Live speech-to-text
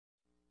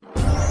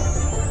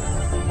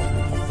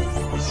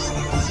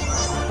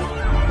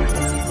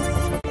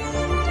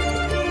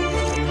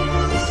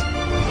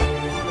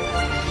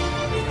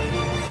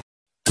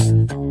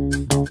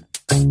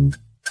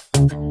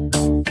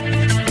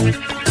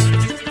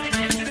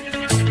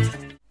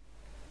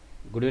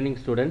Good evening,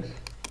 students.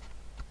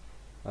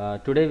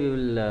 Today we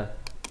will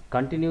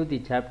continue the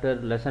chapter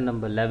lesson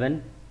number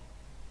 11.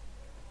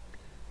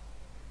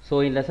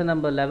 So in lesson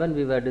number 11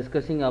 we were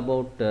discussing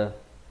about the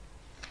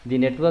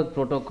network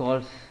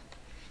protocols,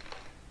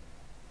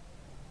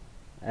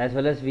 as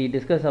well as we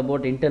discussed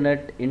about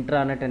internet,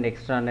 intranet and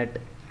extranet,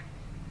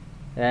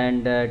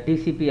 and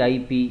TCP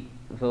IP.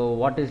 So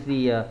what is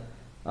the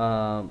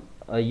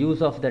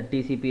use of the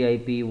TCP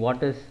IP,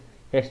 what is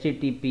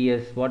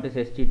HTTPS, what is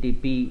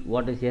HTTP,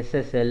 what is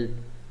SSL.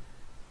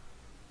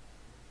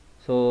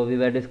 So we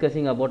were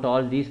discussing about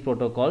all these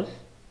protocols,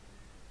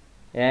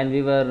 and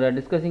we were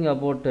discussing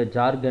about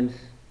jargons.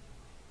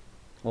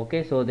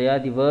 Okay, so they are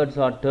the words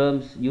or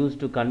terms used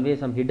to convey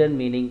some hidden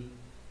meaning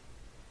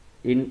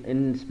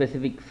in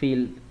specific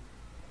field.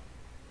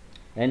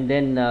 And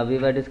then we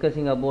were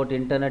discussing about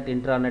internet,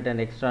 intranet and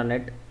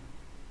extranet,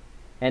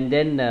 and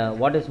then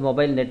what is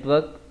mobile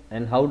network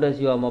and how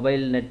does your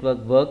mobile network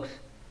works.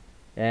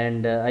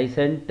 And I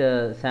sent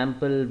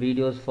sample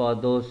videos for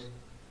those,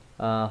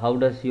 how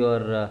does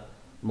your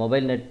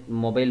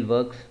mobile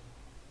works.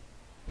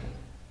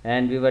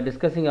 And we were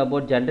discussing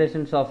about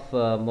generations of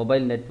mobile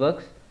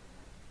networks,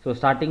 so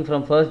starting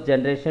from first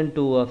generation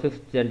to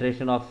fifth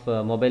generation of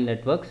mobile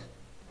networks.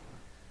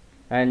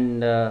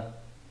 And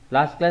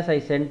last class I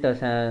sent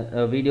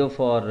a video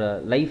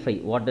for Li-Fi.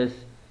 What is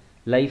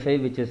Li-Fi,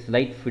 which is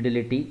light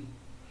fidelity.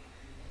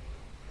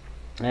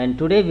 And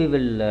today we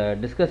will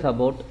discuss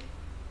about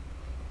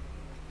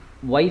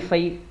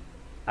Wi-Fi,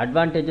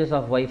 advantages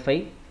of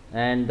Wi-Fi,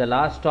 and the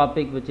last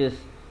topic, which is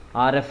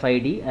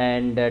RFID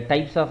and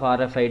types of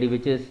RFID,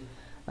 which is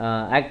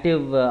active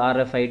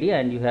RFID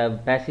and you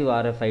have passive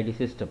RFID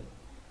system.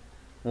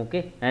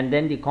 Okay, and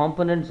then the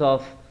components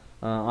of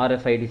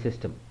RFID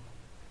system.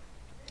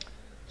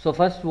 So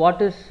first,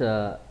 what is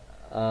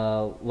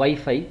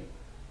Wi-Fi?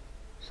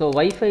 So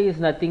Wi-Fi is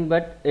nothing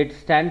but it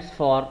stands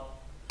for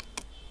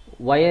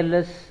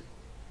wireless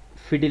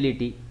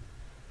fidelity,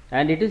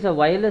 and it is a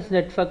wireless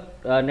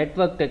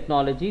network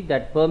technology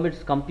that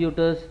permits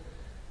computers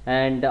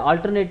and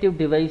alternative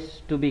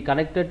device to be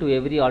connected to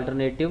every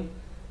alternative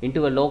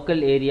into a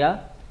local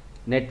area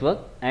network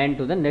and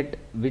to the net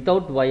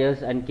without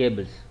wires and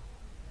cables.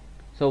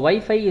 So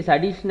Wi-Fi is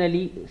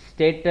additionally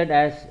stated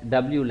as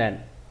WLAN,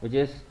 which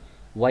is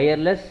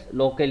wireless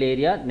local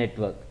area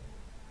network.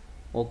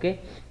 Okay,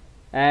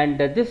 and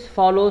this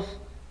follows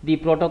the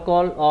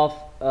protocol of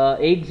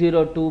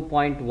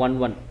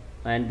 802.11,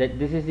 and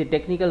this is the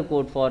technical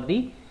code for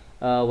the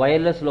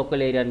wireless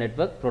local area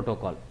network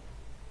protocol.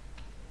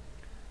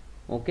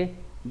 Okay,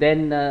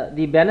 then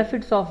the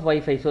benefits of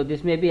Wi-Fi. So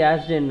this may be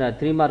asked in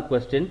 3-mark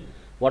question.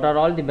 What are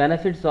all the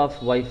benefits of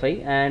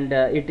Wi-Fi? And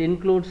it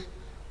includes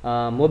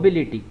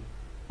mobility.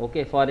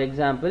 Okay, for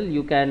example,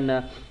 you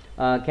can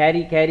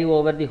carry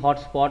over the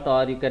hotspot,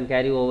 or you can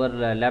carry over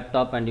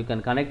laptop, and you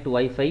can connect to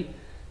Wi-Fi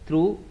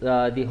through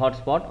the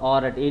hotspot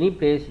or at any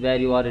place where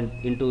you are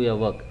into your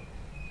work.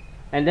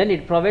 And then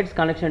it provides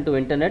connection to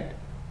internet,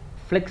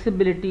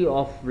 flexibility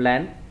of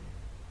LAN,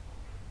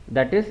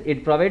 that is,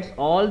 it provides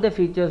all the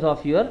features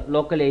of your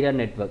local area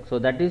network. So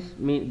that is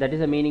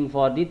a meaning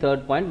for the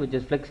third point, which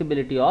is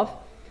flexibility of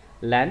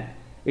LAN.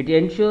 It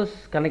ensures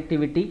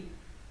connectivity,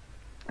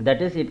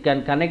 that is, it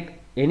can connect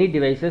any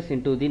devices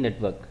into the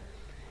network.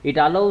 It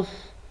allows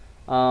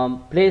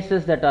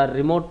places that are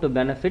remote to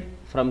benefit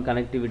from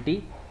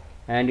connectivity,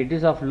 and it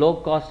is of low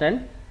cost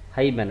and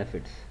high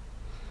benefits.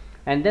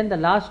 And then the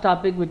last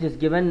topic which is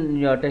given in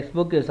your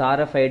textbook is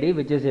RFID,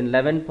 which is in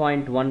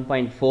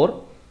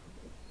 11.1.4.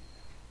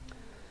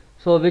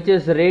 So which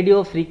is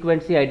radio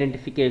frequency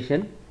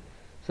identification.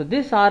 So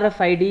this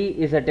RFID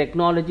is a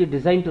technology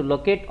designed to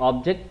locate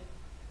object.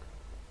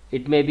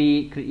 It may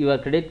be your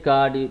credit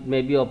card, it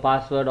may be your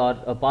password or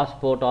a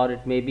passport, or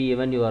it may be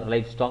even your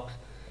livestock,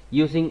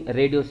 using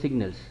radio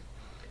signals.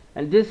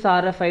 And this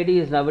RFID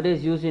is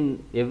nowadays used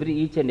in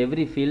each and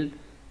every field,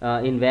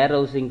 in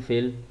warehousing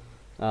field,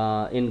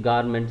 in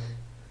garments,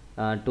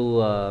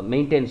 to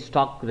maintain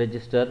stock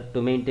register,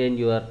 to maintain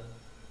your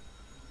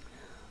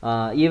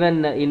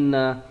even in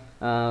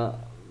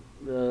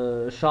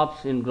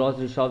shops, in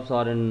grocery shops,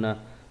 or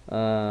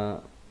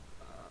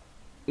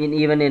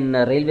even in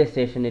railway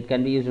station. It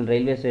can be used in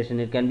railway station,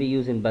 it can be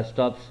used in bus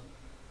stops.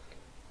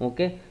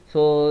 Okay,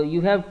 so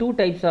you have two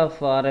types of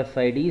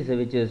RFIDs,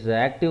 which is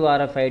active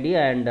RFID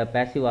and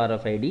passive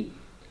RFID.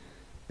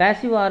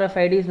 Passive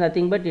RFID is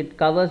nothing but it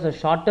covers a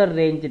shorter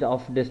range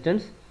of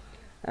distance,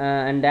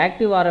 and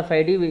active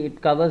RFID,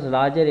 it covers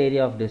larger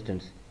area of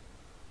distance.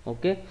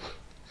 Okay,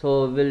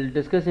 so we'll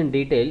discuss in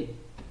detail.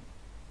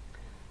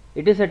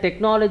 It is a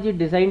technology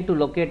designed to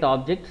locate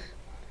objects.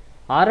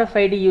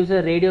 RFID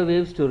uses radio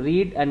waves to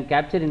read and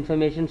capture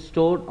information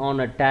stored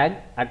on a tag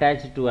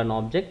attached to an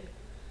object.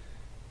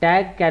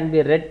 Tag can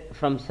be read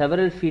from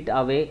several feet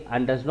away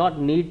and does not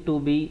need to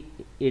be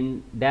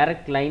in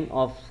direct line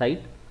of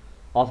sight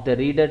of the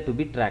reader to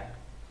be tracked.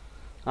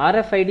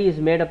 RFID is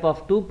made up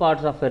of two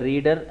parts of a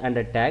reader and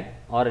a tag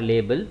or a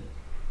label.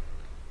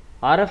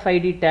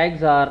 RFID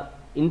tags are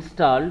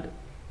installed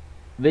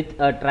with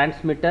a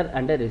transmitter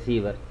and a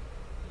receiver.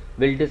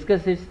 We'll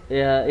discuss it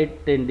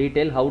in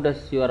detail, how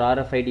does your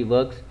RFID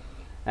works,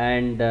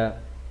 and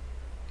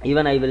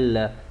even I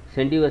will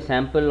send you a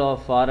sample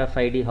of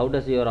RFID, how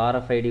does your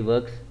RFID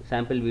works,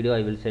 sample video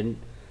I will send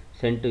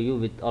to you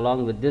with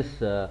along with this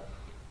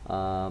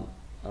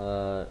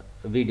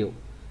video.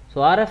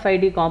 So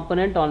RFID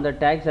component on the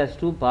tags has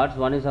two parts.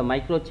 One is a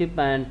microchip,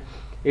 and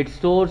it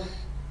stores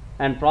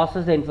and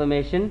processes the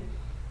information,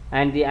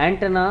 and the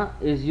antenna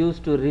is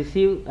used to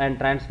receive and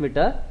transmit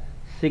a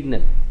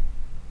signal.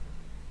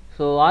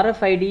 So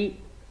RFID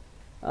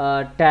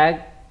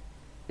tag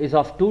is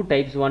of two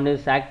types, one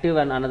is active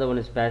and another one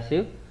is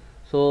passive.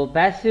 So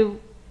passive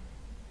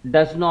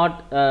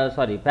RFID,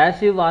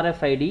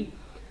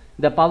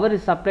 the power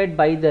is supplied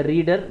by the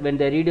reader when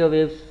the radio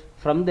waves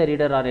from the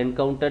reader are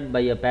encountered by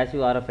a passive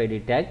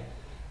RFID tag,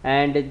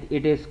 and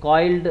it is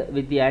coiled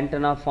with the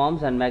antenna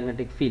forms and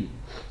magnetic field.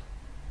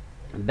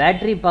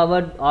 Battery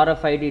powered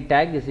RFID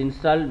tag is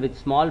installed with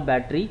small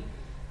battery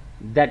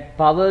that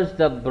powers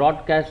the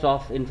broadcast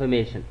of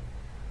information.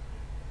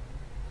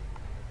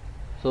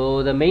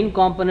 So the main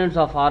components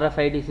of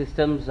RFID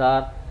systems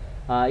are,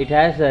 it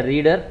has a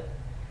reader.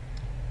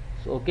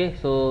 Okay,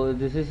 so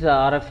this is a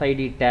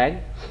RFID tag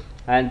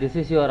and this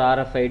is your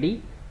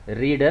RFID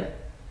reader.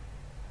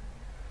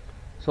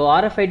 So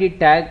RFID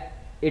tag,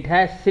 it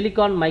has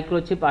silicon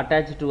microchip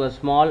attached to a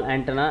small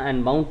antenna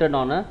and mounted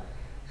on a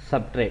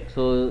substrate.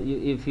 So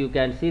if you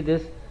can see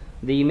this,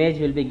 the image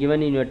will be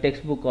given in your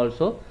textbook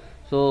also.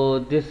 So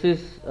this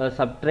is a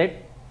substrate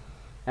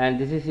and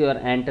this is your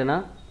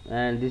antenna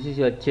and this is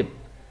your chip.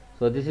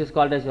 So this is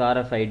called as your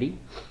RFID.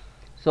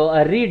 So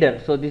a reader,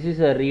 so this is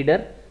a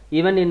reader.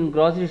 Even in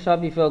grocery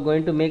shop, if you are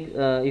going to make,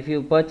 if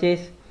you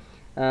purchase,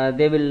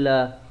 they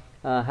will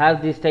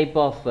have this type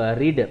of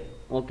reader.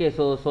 Okay,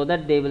 so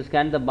that they will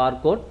scan the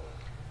barcode,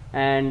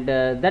 and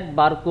that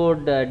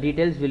barcode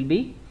details will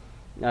be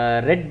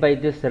read by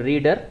this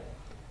reader,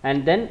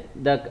 and then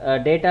the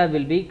data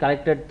will be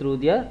collected through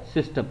the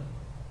system.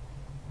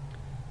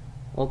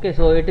 Okay,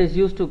 so it is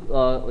used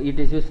to it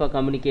is used for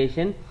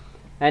communication.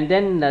 And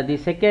then the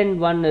second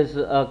one is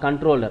a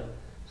controller.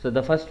 So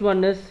the first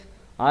one is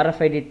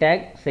RFID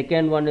tag,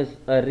 second one is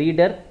a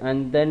reader,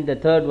 and then the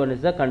third one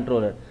is the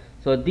controller.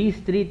 So these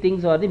three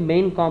things are the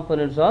main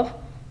components of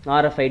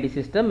RFID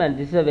system, and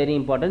this is a very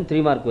important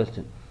 3-mark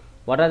question.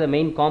 What are the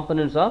main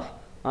components of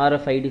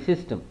RFID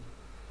system?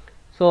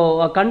 So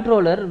a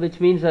controller,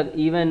 which means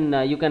even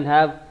you can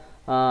have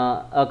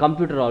a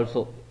computer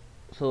also.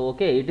 So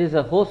okay, it is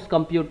a host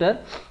computer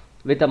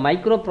with a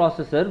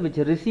microprocessor which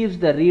receives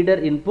the reader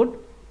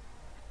input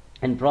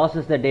and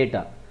process the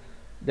data.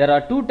 There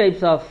are two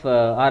types of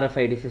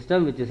RFID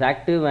system, which is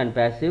active and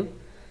passive.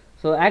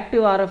 So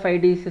active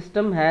RFID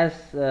system has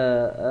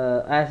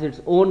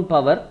its own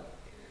power,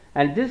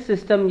 and this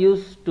system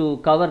used to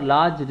cover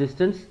large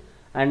distance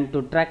and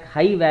to track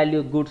high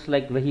value goods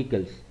like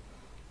vehicles.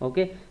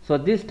 Okay, so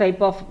this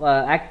type of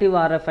active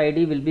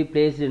RFID will be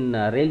placed in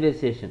railway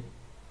station,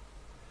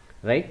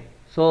 right?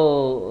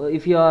 So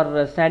if you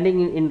are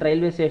standing in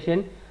railway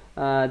station,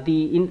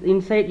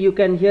 inside you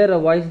can hear a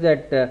voice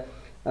that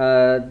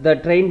the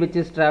train which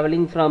is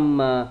traveling from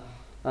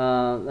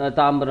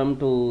Tambaram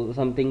to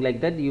something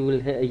like that, you will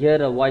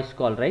hear a voice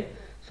call, right?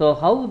 So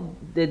how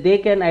they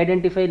can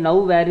identify now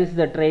where is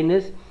the train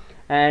is,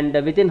 and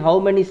within how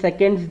many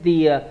seconds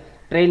the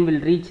train will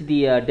reach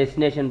the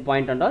destination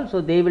point and all.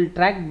 So they will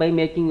track by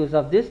making use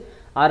of this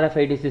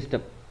RFID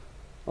system.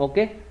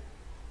 Okay,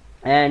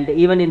 and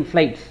even in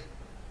flights.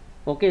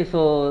 Okay,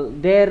 so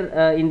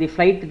there in the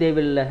flight they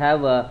will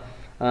have a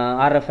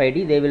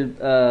RFID, they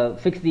will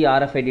fix the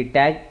RFID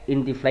tag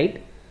in the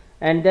flight,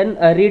 and then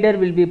a reader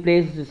will be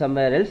placed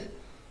somewhere else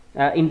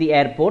in the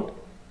airport,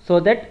 so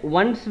that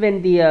once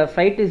when the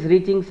flight is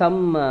reaching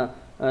some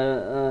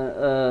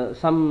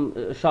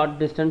short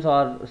distance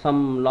or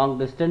some long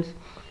distance,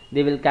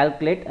 they will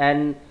calculate,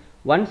 and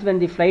once when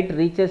the flight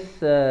reaches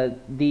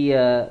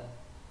the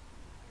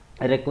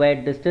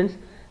required distance,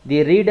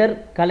 the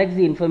reader collects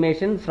the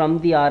information from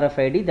the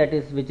RFID, that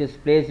is which is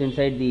placed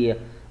inside the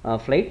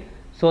flight,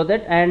 so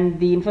that, and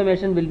the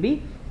information will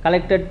be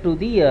collected to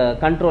the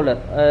controller,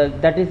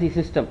 that is the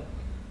system,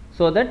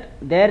 so that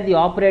there the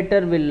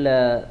operator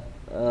will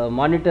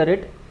monitor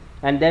it,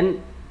 and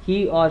then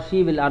he or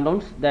she will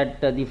announce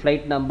that the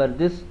flight number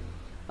this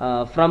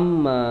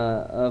from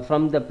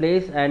the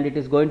place, and it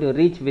is going to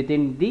reach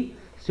within the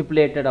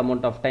stipulated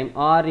amount of time,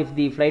 or if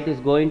the flight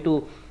is going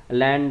to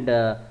land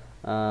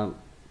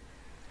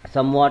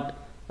somewhat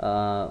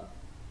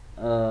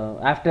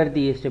after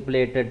the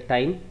stipulated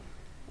time,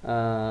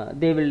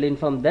 they will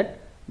inform that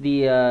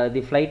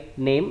the flight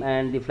name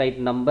and the flight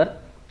number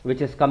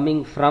which is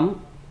coming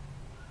from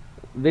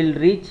will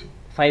reach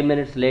 5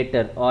 minutes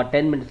later or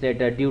 10 minutes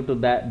later due to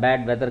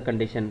bad weather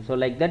condition. So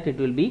like that it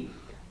will be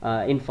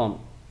informed.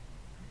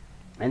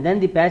 And then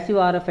the passive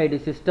RFID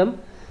system,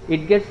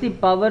 it gets the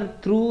power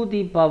through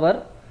the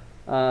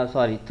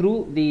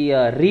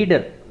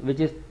reader, which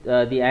is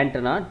the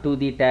antenna, to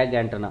the tag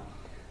antenna.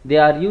 They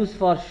are used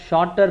for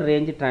shorter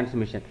range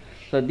transmission.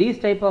 So these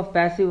type of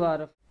passive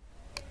RFID.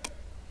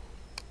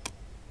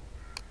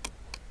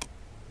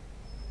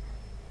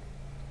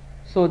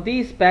 So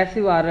these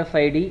passive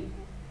RFID,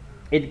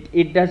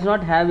 it does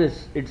not have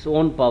its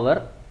own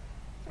power.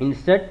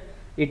 Instead,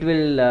 it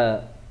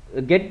will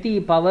get the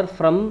power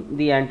from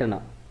the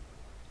antenna.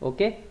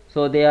 Okay,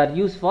 so they are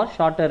used for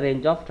shorter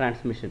range of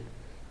transmission.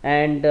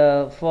 And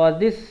for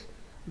this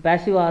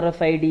passive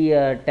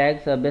RFID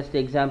tags, best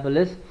example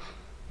is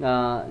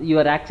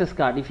your access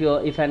card.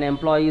 If an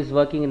employee is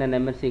working in an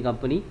MNC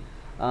company,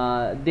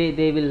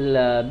 they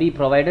will be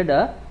provided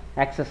a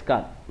access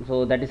card.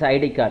 So that is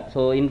ID card.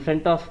 So in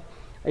front of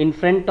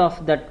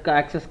that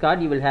access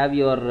card, you will have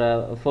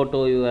your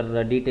photo,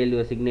 your detail,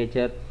 your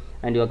signature,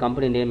 and your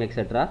company name,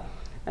 etc.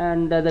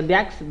 And the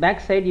back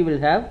side you will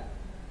have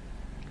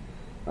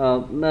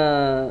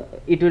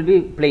it will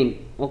be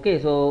plain. Okay,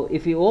 so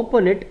if you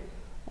open it,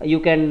 you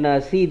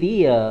can see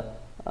the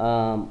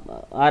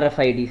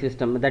RFID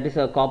system, that is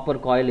a copper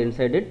coil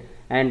inside it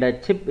and a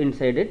chip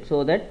inside it,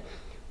 so that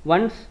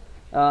once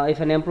if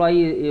an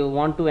employee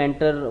wants to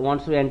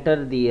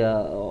enter the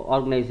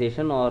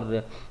organization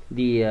or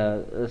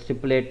the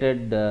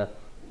stipulated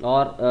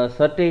or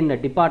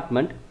certain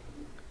department,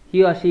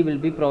 he or she will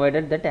be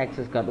provided that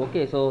access card.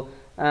 Okay, so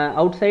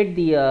outside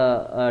the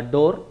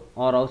door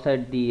or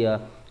outside the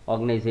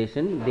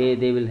organization,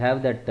 they will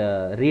have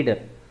that reader.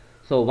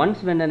 So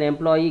once when an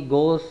employee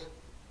goes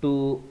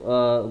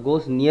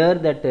near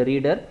that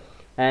reader,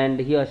 and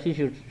he or she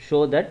should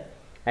show that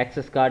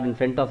access card in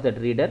front of that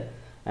reader,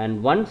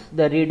 and once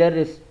the reader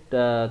is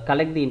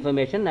collect the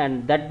information,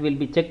 and that will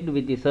be checked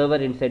with the server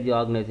inside the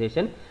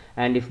organization,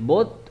 and if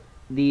both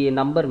the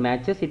number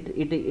matches,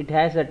 it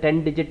has a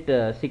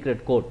 10-digit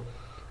secret code.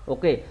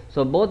 Okay,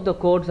 so both the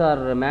codes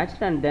are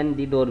matched, and then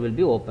the door will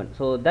be open.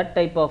 So that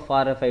type of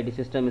RFID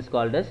system is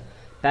called as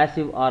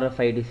passive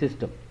RFID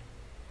system.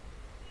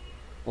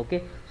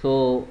 Okay,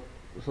 so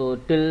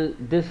till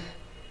this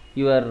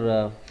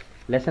your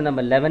lesson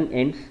number 11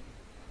 ends.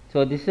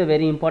 So this is a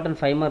very important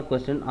 5-mark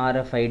question,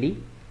 RFID.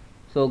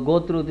 So go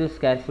through this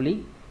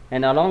carefully,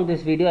 and along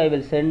this video I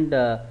will send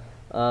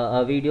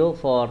a video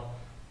for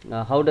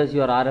how does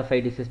your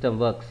RFID system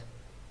works.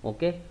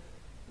 Okay,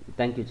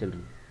 thank you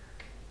children.